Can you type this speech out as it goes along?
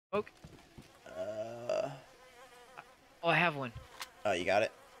Okay. Uh, Oh, I have one. oh, you got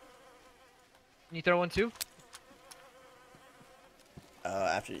it? Can you throw one too?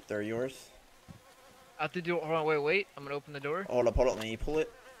 After you throw yours. I have to do it. Hold on, wait. I'm gonna open the door. Hold up, let me pull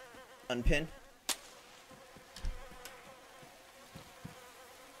it. Unpin.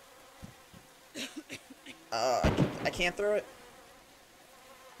 I can't throw it.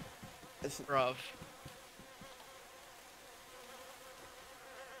 Bruv.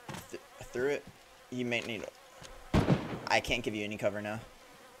 I threw it. You may need. I can't give you any cover now.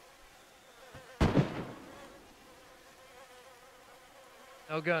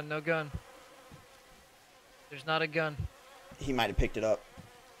 No gun, no gun. There's not a gun. He might have picked it up.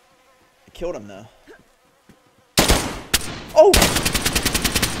 I killed him though. Oh!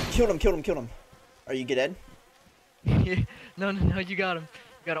 Killed him. Are you dead? No, you got him.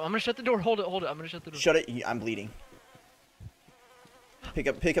 You got him. I'm gonna shut the door. Hold it. I'm gonna shut the door. Shut it. I'm bleeding. Pick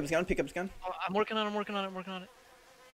up his gun. Oh, I'm working on it.